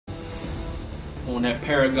On that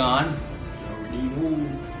Paragon. Ooh.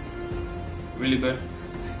 Really good.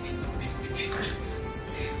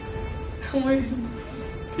 Can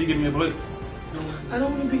you give me a plate? I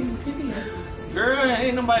don't want to be in the video. Girl,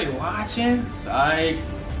 ain't nobody watching. Psych.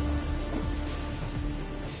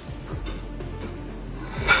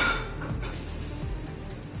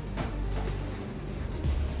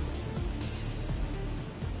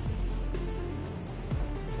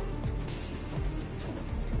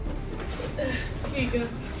 Here you go.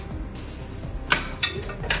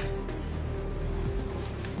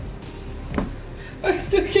 I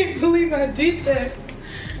still can't believe I did that.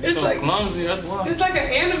 It's so like clumsy, that's why. It's like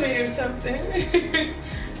an anime or something.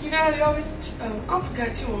 You know how they always. I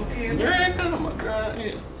forgot you on here. Girl, come on, girl.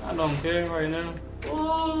 I don't care right now.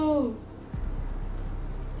 Whoa.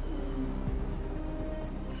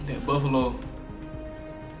 That buffalo.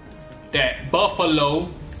 That buffalo.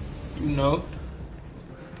 You know.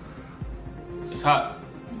 It's hot.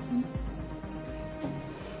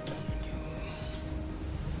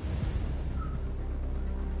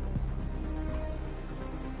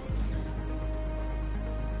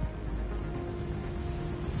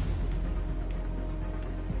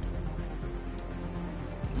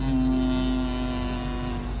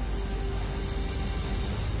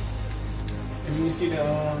 Let me see the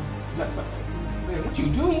laptop. Man, what you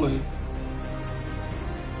doing?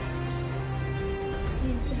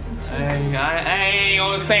 Hey, I ain't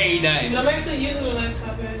gonna say nothing. I'm actually using the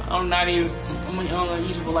laptop, man. I'm not even. I'm only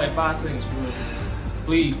using it for like 5 seconds, bro.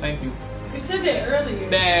 Please, thank you. You said that earlier.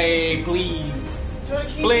 Hey, please.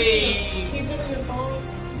 Please. Keep it on your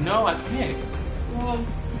phone. No, I can't. Well,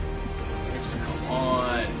 Just come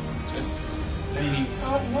on. Just let me.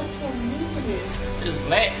 I don't want to use this. Just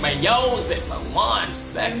let me use it for 1 You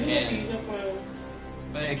second. need to use your phone.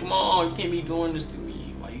 Man, come on. You can't be doing this to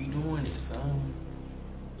me. Why you doing this, son?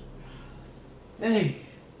 Hey.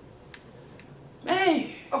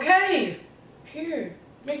 Hey. Okay. Here.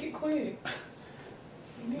 Make it quick.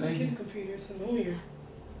 You need to Thank get you. a computer. It's annoying.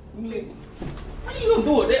 Why you gonna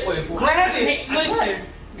do it that way for? Grab it. I Listen. can't.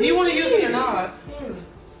 Do you want to use it or not?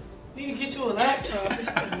 Need to get you a laptop. It's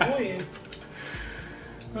annoying.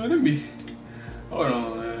 Oh, let me. Hold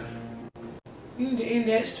on, man. You need to end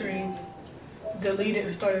that stream. Delete it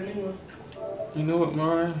and start a new one. You know what,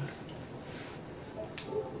 Mariah?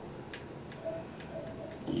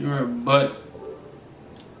 You're a butt.